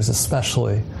designers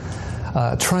especially,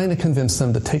 trying to convince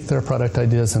them to take their product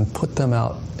ideas and put them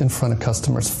out in front of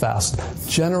customers fast,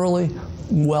 generally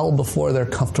well before they're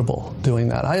comfortable doing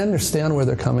that. I understand where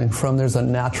they're coming from. There's a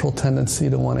natural tendency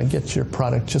to want to get your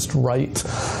product just right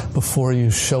before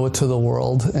you show it to the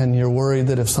world, and you're worried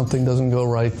that if something doesn't go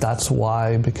right, that's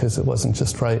why, because it wasn't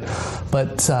just right.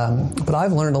 But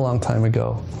I've learned a long time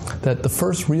ago that the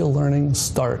first real learning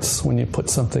starts when you put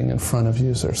something in front of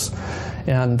users.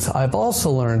 And I've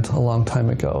also learned a long time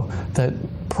ago that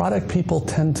product people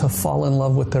tend to fall in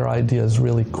love with their ideas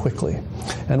really quickly.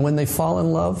 And when they fall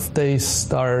in love, they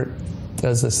start,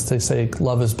 as they say,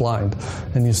 love is blind.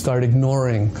 And you start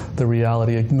ignoring the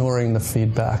reality, ignoring the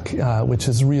feedback, which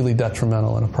is really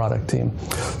detrimental in a product team.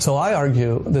 So I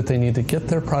argue that they need to get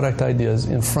their product ideas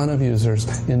in front of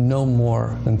users in no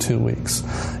more than 2 weeks.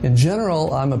 In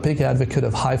general, I'm a big advocate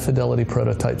of high-fidelity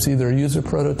prototypes, either user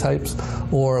prototypes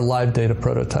or live data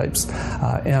prototypes.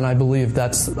 And I believe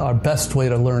that's our best way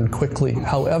to learn quickly.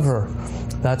 However,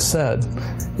 that said,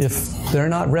 if they're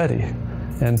not ready,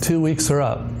 and 2 weeks are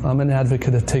up, I'm an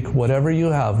advocate to take whatever you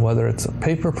have, whether it's a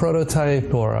paper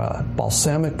prototype or a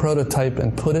balsamic prototype,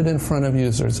 and put it in front of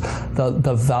users.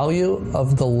 The value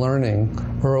of the learning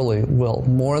early will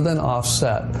more than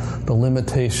offset the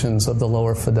limitations of the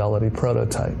lower fidelity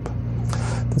prototype.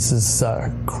 This is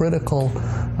a critical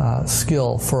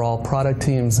skill for all product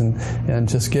teams, and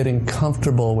just getting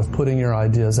comfortable with putting your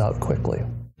ideas out quickly.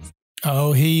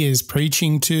 Oh, he is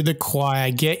preaching to the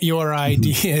choir. Get your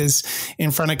ideas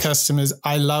in front of customers.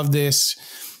 I love this.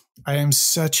 I am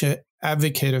such an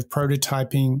advocate of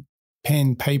prototyping,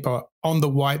 pen, paper, on the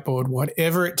whiteboard,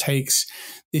 whatever it takes.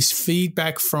 This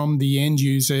feedback from the end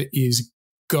user is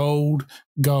gold,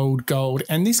 gold, gold.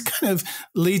 And this kind of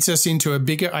leads us into a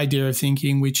bigger idea of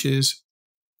thinking, which is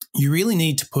you really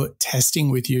need to put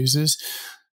testing with users,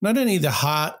 not only at the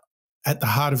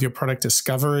heart of your product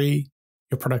discovery,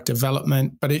 your product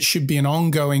development, but it should be an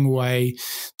ongoing way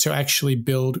to actually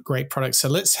build great products. So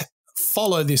let's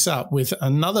follow this up with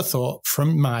another thought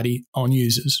from Marty on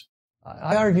users.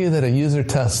 I argue that a user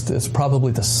test is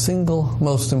probably the single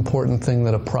most important thing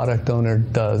that a product owner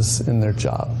does in their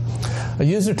job. A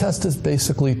user test is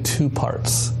basically 2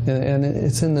 parts, and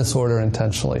it's in this order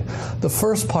intentionally. The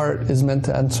first part is meant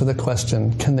to answer the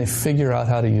question, can they figure out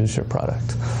how to use your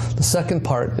product? The second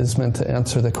part is meant to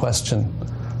answer the question,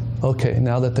 okay,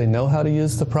 now that they know how to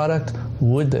use the product,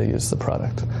 would they use the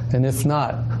product? And if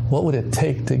not, what would it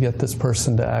take to get this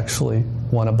person to actually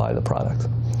want to buy the product?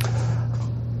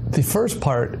 The first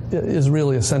part is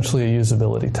really essentially a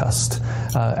usability test.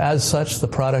 As such, the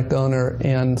product owner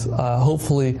and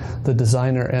hopefully the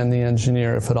designer and the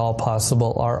engineer, if at all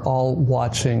possible, are all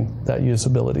watching that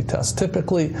usability test.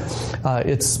 Typically,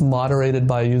 it's moderated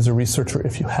by a user researcher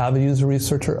if you have a user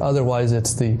researcher. Otherwise,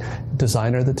 it's the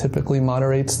designer that typically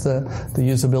moderates the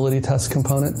usability test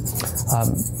component.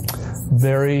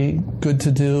 Very good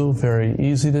to do, very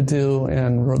easy to do,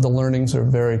 and the learnings are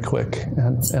very quick,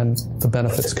 and the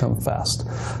benefits come fast.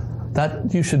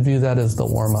 That, you should view that as the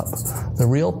warm-up. The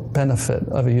real benefit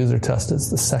of a user test is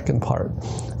the second part,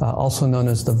 also known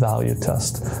as the value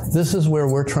test. This is where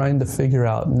we're trying to figure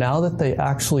out, now that they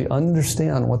actually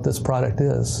understand what this product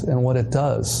is and what it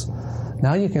does,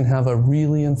 now you can have a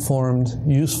really informed,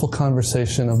 useful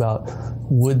conversation about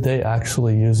would they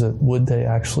actually use it? Would they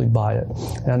actually buy it?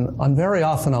 And very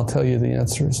often I'll tell you the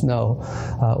answer is no,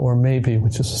 or maybe,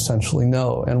 which is essentially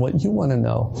no. And what you want to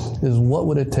know is what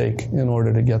would it take in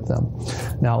order to get them?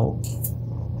 Now,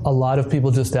 a lot of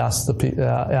people just ask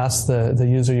the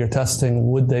user you're testing,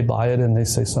 would they buy it? And they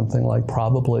say something like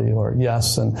probably or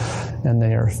yes, and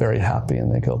they are very happy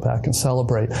and they go back and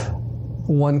celebrate.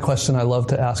 One question I love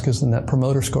to ask is the Net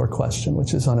Promoter Score question,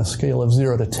 which is on a scale of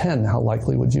 0 to 10, how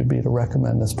likely would you be to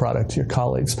recommend this product to your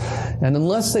colleagues? And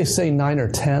unless they say 9 or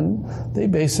 10, they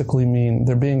basically mean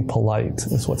they're being polite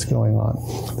is what's going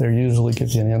on. They usually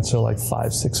give you an answer like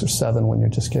 5, 6, or 7 when you're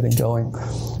just getting going.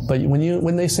 But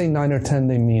when they say 9 or 10,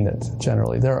 they mean it,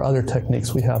 generally. There are other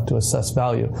techniques we have to assess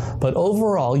value. But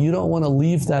overall, you don't want to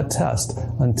leave that test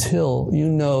until you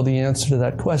know the answer to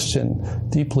that question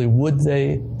deeply. Would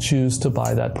they choose to buy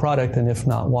buy that product? And if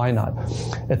not, why not?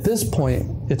 At this point,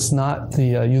 it's not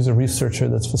the user researcher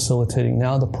that's facilitating.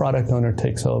 Now the product owner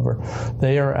takes over.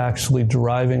 They are actually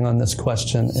driving on this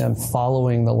question and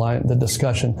following the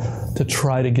discussion to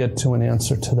try to get to an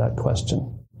answer to that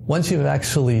question. Once you've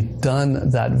actually done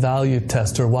that value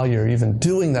test, or while you're even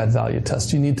doing that value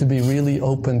test, you need to be really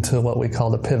open to what we call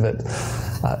the pivot.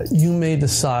 You may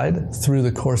decide through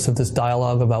the course of this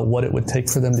dialogue about what it would take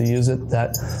for them to use it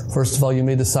that, first of all, you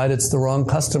may decide it's the wrong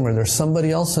customer. There's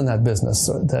somebody else in that business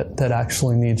that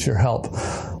actually needs your help.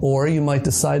 Or you might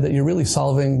decide that you're really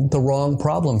solving the wrong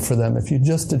problem for them. If you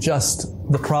just adjust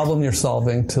the problem you're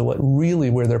solving to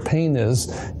where their pain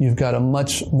is, you've got a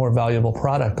much more valuable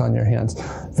product on your hands.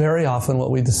 Very often what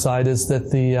we decide is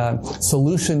that the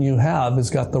solution you have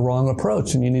has got the wrong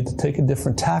approach, and you need to take a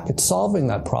different tack at solving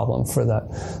that problem for that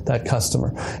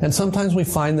customer. And sometimes we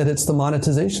find that it's the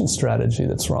monetization strategy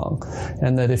that's wrong,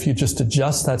 and that if you just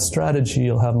adjust that strategy,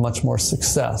 you'll have much more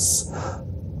success.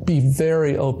 Be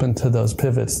very open to those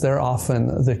pivots. They're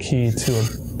often the key to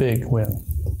a big win.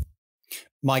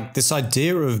 Mike, this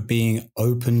idea of being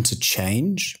open to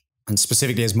change, and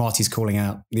specifically as Marty's calling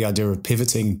out, the idea of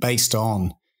pivoting based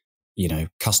on,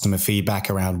 customer feedback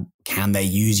around can they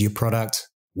use your product?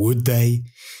 Would they?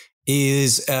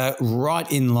 Is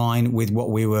right in line with what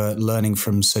we were learning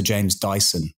from Sir James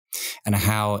Dyson, and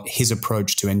how his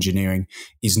approach to engineering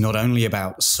is not only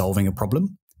about solving a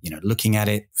problem, looking at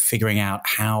it, figuring out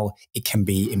how it can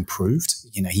be improved.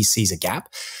 He sees a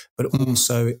gap, but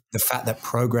also the fact that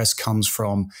progress comes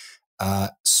from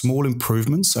small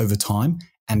improvements over time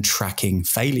and tracking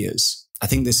failures. I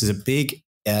think this is a big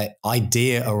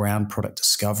idea around product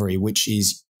discovery, which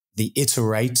is the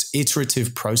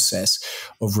iterative process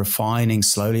of refining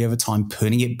slowly over time,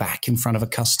 putting it back in front of a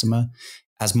customer.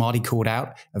 As Marty called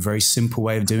out, a very simple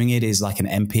way of doing it is like an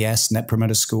NPS, Net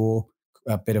Promoter Score,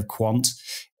 a bit of quant.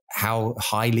 How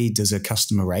highly does a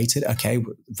customer rate it? Okay,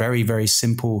 very, very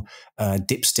simple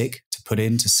dipstick to put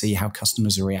in to see how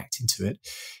customers are reacting to it.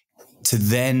 To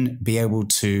then be able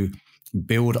to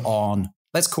build on,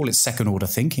 let's call it second order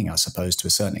thinking, I suppose, to a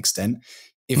certain extent.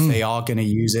 If they are going to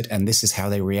use it and this is how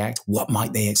they react, what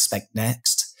might they expect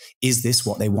next? Is this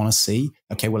what they want to see?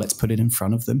 Okay, well, let's put it in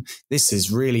front of them. This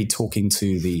is really talking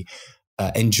to the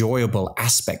enjoyable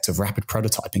aspect of rapid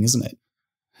prototyping, isn't it?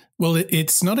 Well,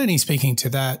 it's not only speaking to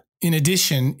that. In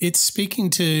addition, it's speaking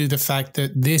to the fact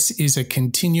that this is a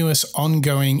continuous,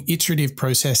 ongoing, iterative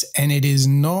process, and it is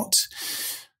not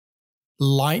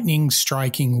lightning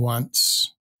striking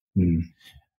once.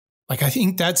 Like, I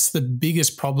think that's the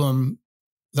biggest problem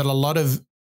that a lot of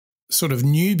sort of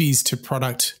newbies to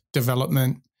product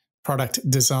development, product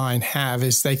design have,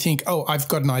 is they think, oh, I've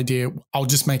got an idea, I'll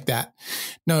just make that.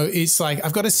 No, it's like,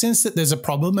 I've got a sense that there's a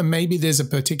problem and maybe there's a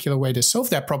particular way to solve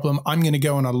that problem. I'm going to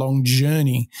go on a long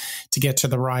journey to get to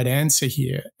the right answer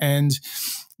here. And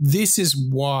this is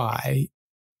why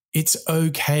it's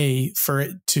okay for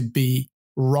it to be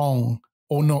wrong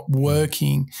or not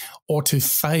working or to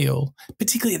fail,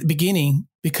 particularly at the beginning,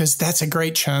 because that's a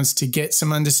great chance to get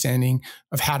some understanding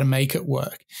of how to make it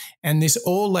work. And this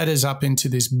all led us up into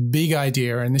this big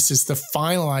idea, and this is the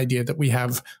final idea that we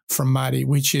have from Marty,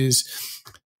 which is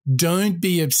don't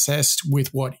be obsessed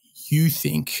with what you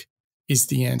think is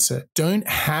the answer. Don't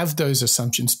have those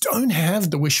assumptions. Don't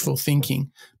have the wishful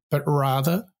thinking, but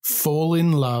rather fall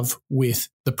in love with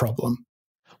the problem.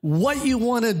 What you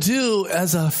want to do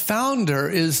as a founder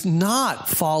is not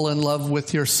fall in love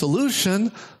with your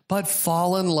solution, but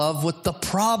fall in love with the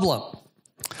problem.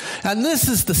 And this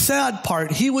is the sad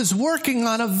part. He was working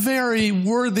on a very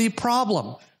worthy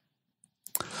problem.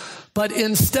 But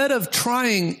instead of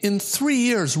trying in 3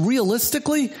 years,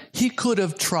 realistically, he could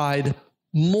have tried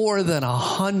more than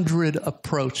 100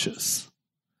 approaches.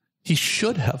 He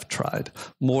should have tried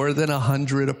more than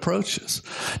 100 approaches.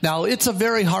 Now, it's a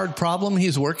very hard problem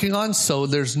he's working on, so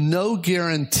there's no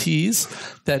guarantees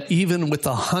that even with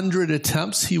 100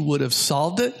 attempts, he would have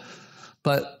solved it,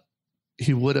 but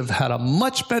he would have had a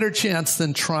much better chance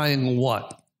than trying one.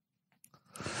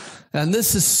 And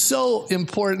this is so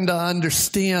important to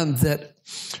understand that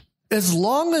as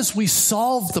long as we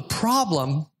solve the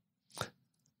problem,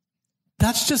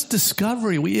 that's just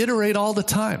discovery. We iterate all the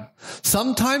time.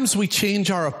 Sometimes we change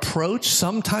our approach.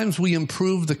 Sometimes we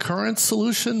improve the current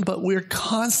solution, but we're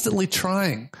constantly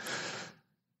trying.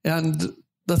 And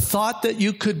the thought that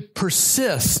you could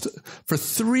persist for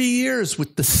 3 years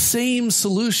with the same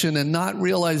solution and not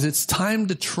realize it's time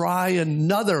to try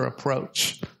another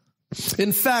approach.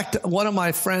 In fact, one of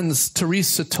my friends,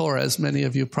 Teresa Torres, many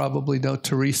of you probably know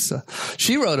Teresa,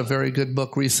 she wrote a very good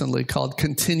book recently called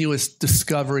Continuous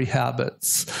Discovery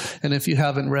Habits. And if you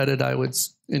haven't read it, I would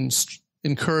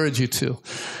encourage you to.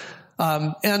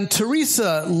 And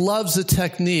Teresa loves a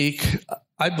technique.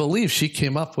 I believe she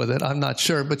came up with it. I'm not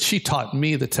sure, but she taught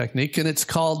me the technique, and it's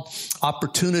called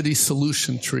opportunity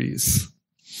solution trees.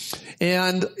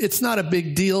 And it's not a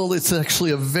big deal. It's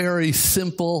actually a very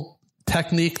simple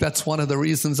technique. That's one of the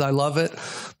reasons I love it.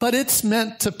 But it's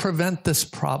meant to prevent this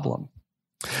problem.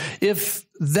 If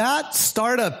that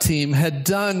startup team had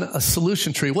done a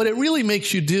solution tree, what it really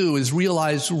makes you do is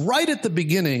realize right at the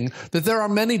beginning that there are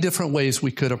many different ways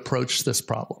we could approach this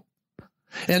problem.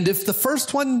 And if the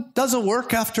first one doesn't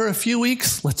work after a few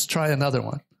weeks, let's try another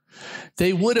one.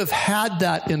 They would have had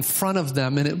that in front of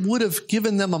them, and it would have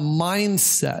given them a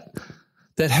mindset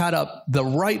that had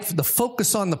the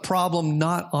focus on the problem,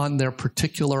 not on their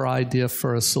particular idea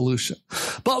for a solution.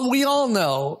 But we all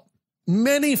know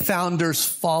many founders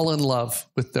fall in love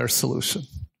with their solution.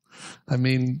 I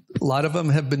mean, a lot of them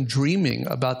have been dreaming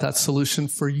about that solution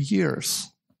for years,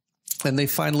 and they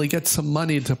finally get some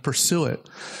money to pursue it.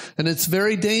 And it's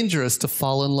very dangerous to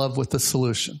fall in love with the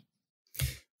solution.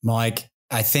 Mike,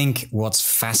 I think what's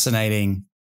fascinating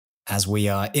as we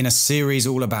are in a series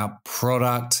all about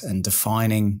product and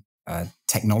defining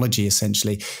technology,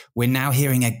 essentially, we're now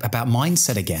hearing about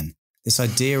mindset again. This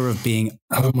idea of being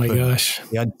open, oh my gosh,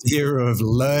 the idea of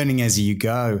learning as you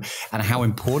go, and how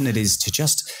important it is to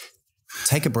just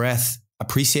take a breath,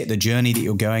 appreciate the journey that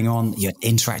you're going on. You're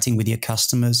interacting with your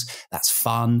customers. That's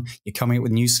fun. You're coming up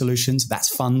with new solutions. That's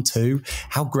fun too.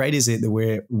 How great is it that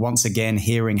we're once again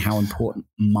hearing how important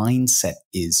mindset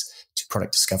is to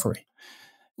product discovery?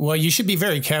 Well, you should be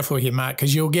very careful here, Mark,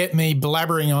 because you'll get me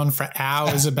blabbering on for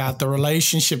hours about the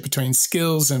relationship between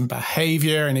skills and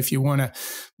behavior. And if you want to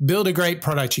build a great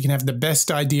product, you can have the best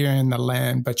idea in the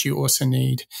land, but you also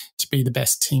need to be the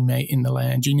best teammate in the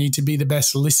land. You need to be the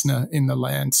best listener in the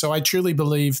land. So I truly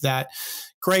believe that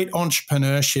great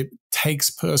entrepreneurship takes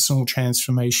personal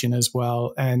transformation as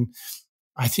well. And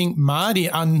I think Marty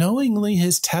unknowingly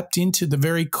has tapped into the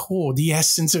very core, the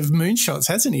essence of Moonshots,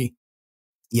 hasn't he?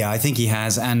 Yeah, I think he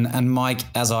has. And Mike,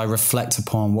 as I reflect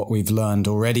upon what we've learned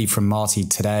already from Marty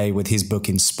today with his book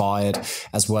Inspired,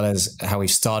 as well as how we've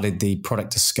started the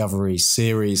product discovery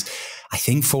series, I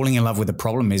think falling in love with the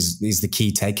problem is the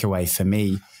key takeaway for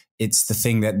me. It's the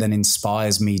thing that then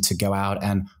inspires me to go out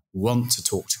and want to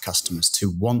talk to customers,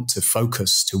 to want to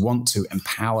focus, to want to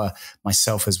empower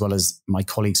myself as well as my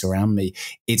colleagues around me.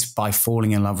 It's by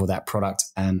falling in love with that product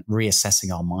and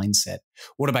reassessing our mindset.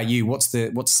 What about you? What's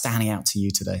standing out to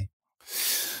you today?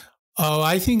 Oh,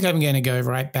 I think I'm going to go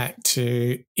right back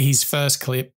to his first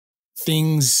clip.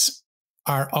 Things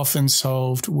are often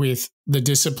solved with the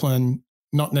discipline,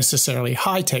 not necessarily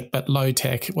high tech, but low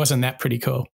tech. Wasn't that pretty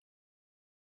cool?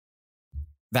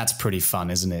 That's pretty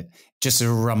fun, isn't it? Just a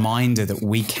reminder that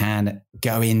we can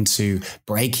go into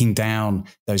breaking down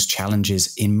those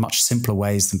challenges in much simpler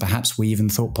ways than perhaps we even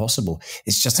thought possible.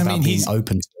 It's just about being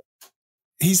open to it.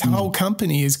 His whole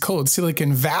company is called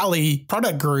Silicon Valley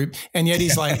Product Group, and yet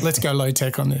he's like, let's go low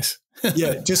tech on this.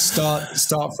 Yeah, just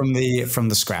start from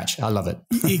the scratch. I love it.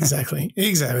 Exactly.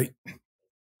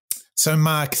 So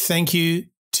Mark, thank you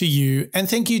to you, and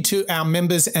thank you to our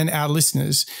members and our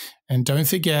listeners. And don't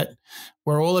forget,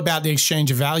 we're all about the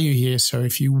exchange of value here. So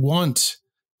if you want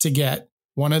to get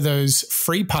one of those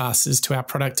free passes to our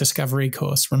product discovery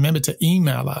course, remember to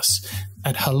email us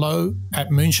at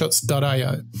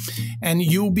hello@moonshots.io, and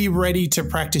you'll be ready to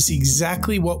practice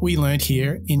exactly what we learned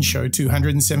here in show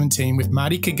 217 with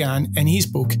Marty Cagan and his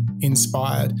book,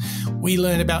 Inspired. We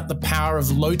learned about the power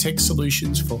of low-tech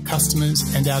solutions for customers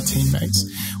and our teammates.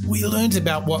 We learned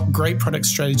about what great product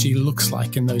strategy looks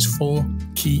like in those 4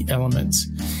 key elements.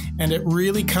 And it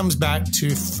really comes back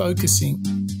to focusing,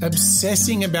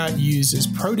 obsessing about users,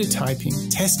 prototyping,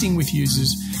 testing with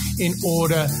users in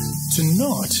order to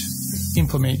not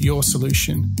implement your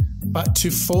solution, but to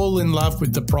fall in love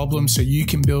with the problem so you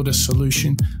can build a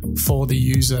solution for the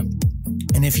user.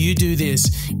 And if you do this,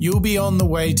 you'll be on the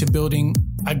way to building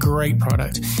a great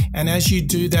product. And as you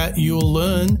do that, you'll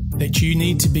learn that you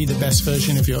need to be the best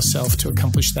version of yourself to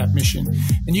accomplish that mission.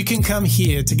 And you can come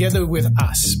here together with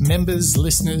us, members,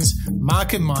 listeners,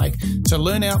 Mark and Mike, to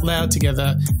learn out loud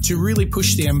together, to really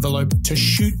push the envelope, to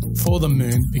shoot for the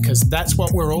moon, because that's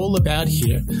what we're all about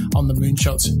here on the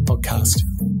Moonshots podcast.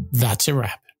 That's a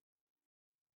wrap.